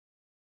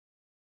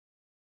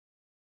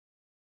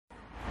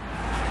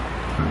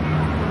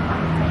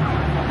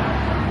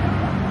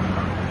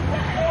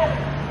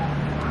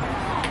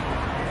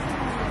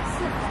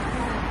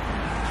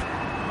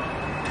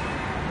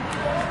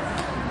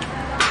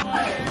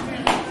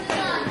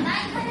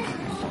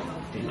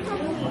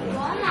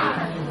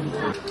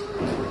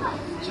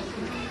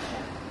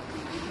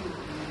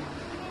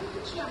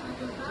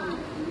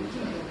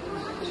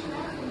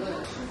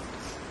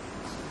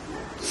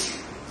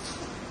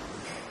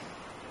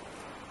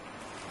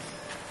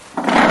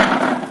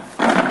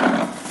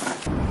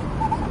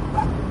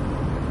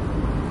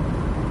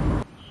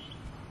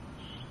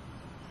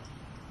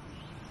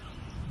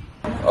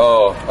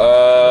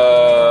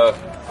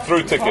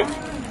free ticket.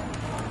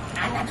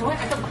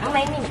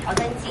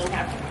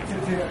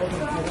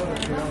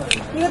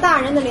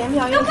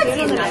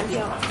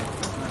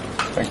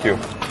 Thank you.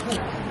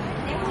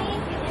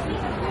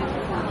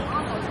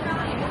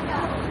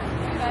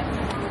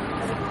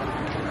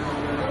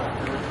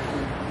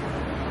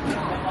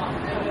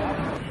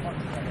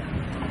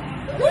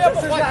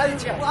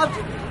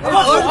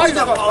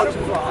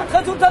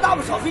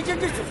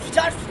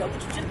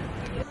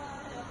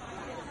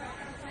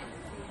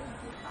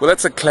 Well,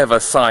 that's a clever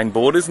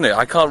signboard, isn't it?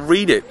 I can't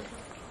read it.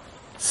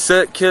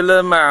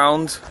 Circular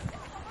mound,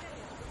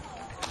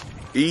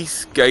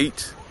 East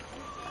Gate,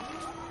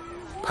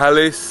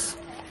 Palace.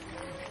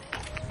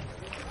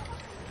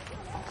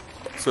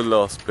 What's the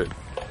last bit?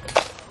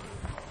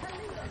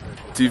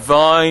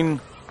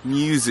 Divine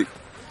Music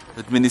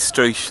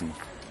Administration.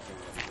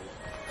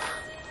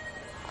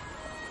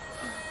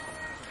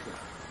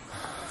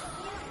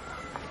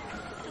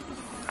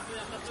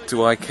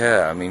 Do I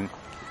care? I mean,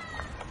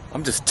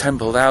 I'm just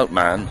templed out,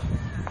 man.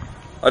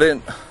 I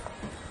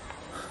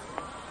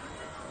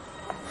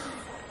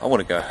want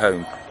to go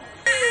home.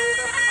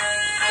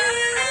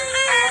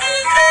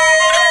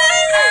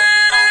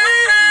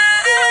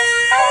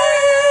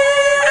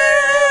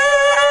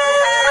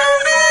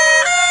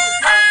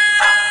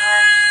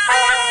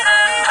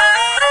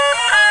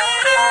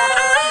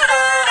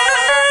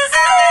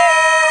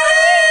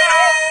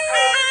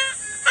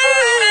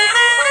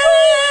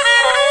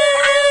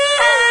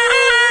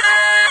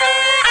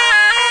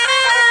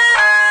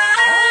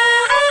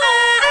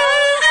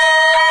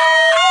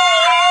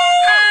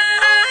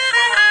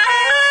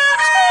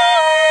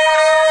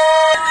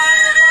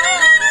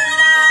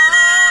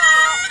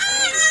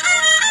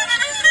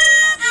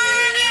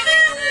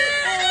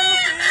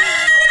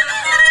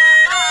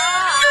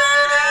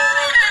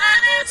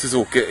 This is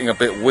all getting a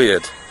bit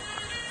weird.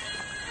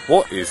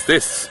 What is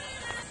this?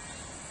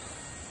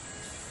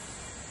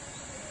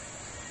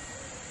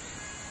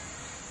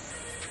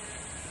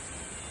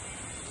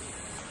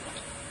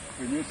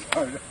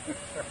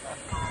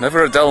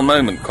 Never a dull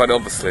moment, quite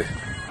obviously.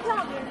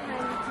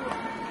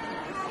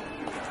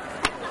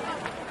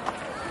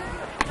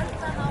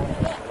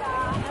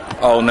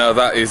 Oh no,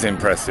 that is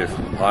impressive.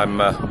 I'm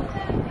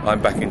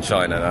back in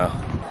China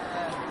now.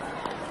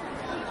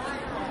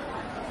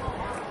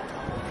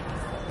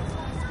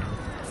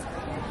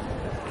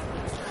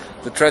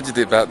 The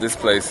tragedy about this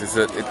place is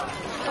that it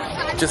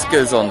just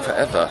goes on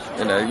forever.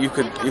 You know, you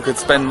could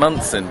spend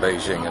months in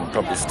Beijing and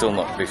probably still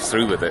not be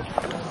through with it.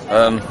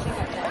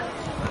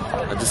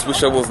 I just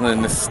wish I wasn't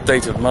in this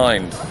state of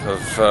mind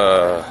of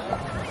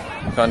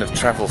kind of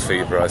travel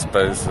fever, I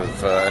suppose,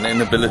 of an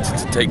inability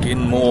to take in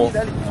more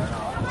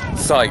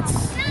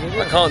sights.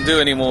 I can't do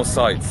any more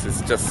sights.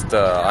 It's just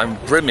I'm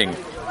brimming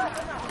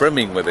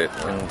with it,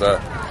 and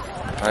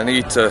I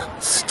need to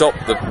stop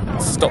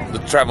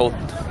the travel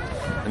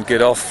and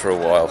get off for a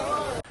while.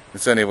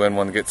 It's only when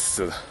one gets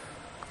to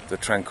the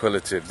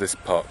tranquility of this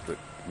park that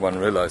one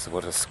realises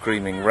what a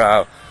screaming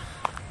row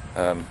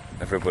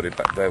everybody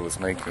back there was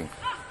making.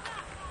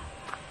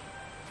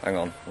 Hang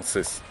on, what's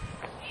this?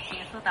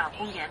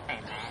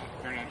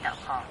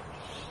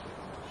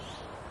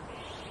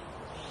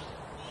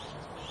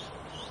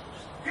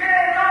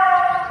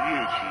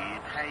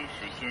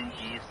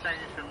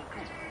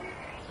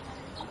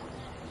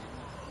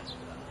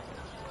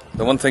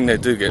 The one thing they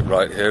do get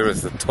right here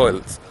is the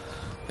toilets.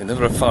 They're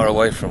never far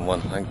away from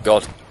one, thank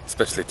God,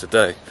 especially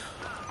today.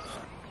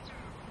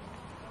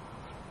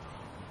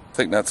 I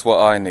think that's what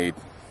I need,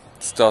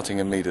 starting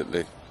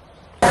immediately.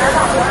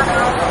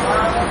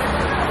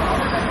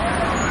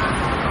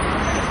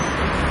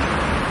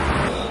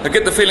 I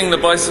get the feeling the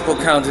bicycle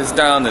count is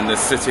down in this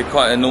city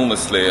quite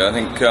enormously. I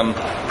think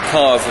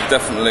cars have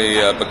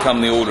definitely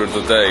become the order of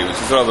the day, which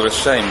is rather a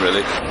shame,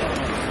 really.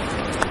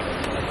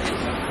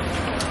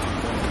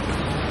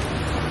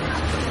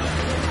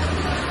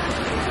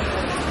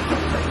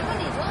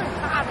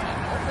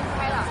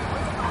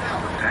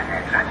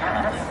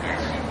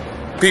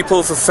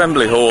 People's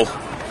Assembly Hall.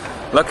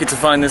 Lucky to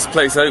find this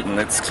place open.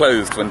 It's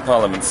closed when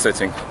Parliament's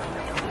sitting.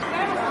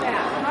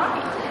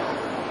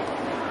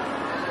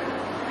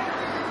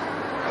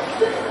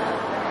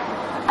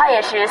 它也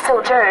是四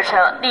五针而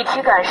成，立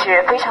体感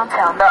是非常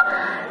强的。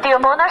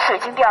顶棚的水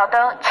晶吊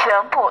灯全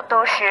部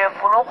都是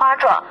芙蓉花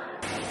状。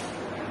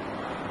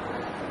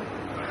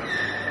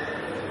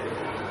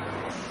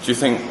 Do you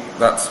think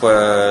that's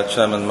where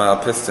Chairman Mao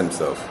pissed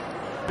himself?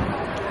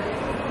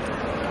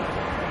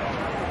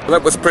 Well,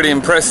 that was pretty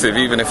impressive,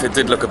 even if it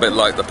did look a bit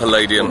like the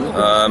Palladium.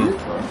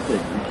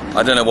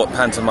 I don't know what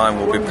pantomime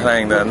will be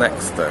playing there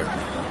next, though.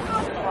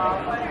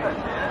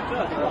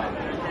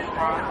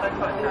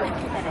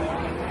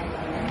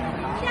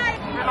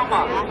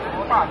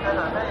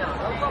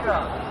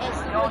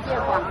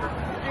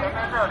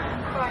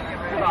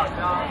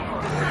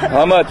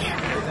 How much?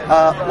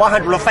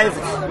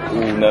 150.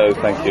 Ooh, no,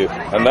 thank you.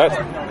 And that?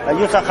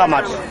 You said how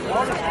much?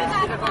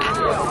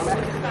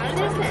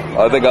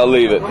 I think I'll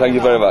leave it. Thank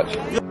you very much.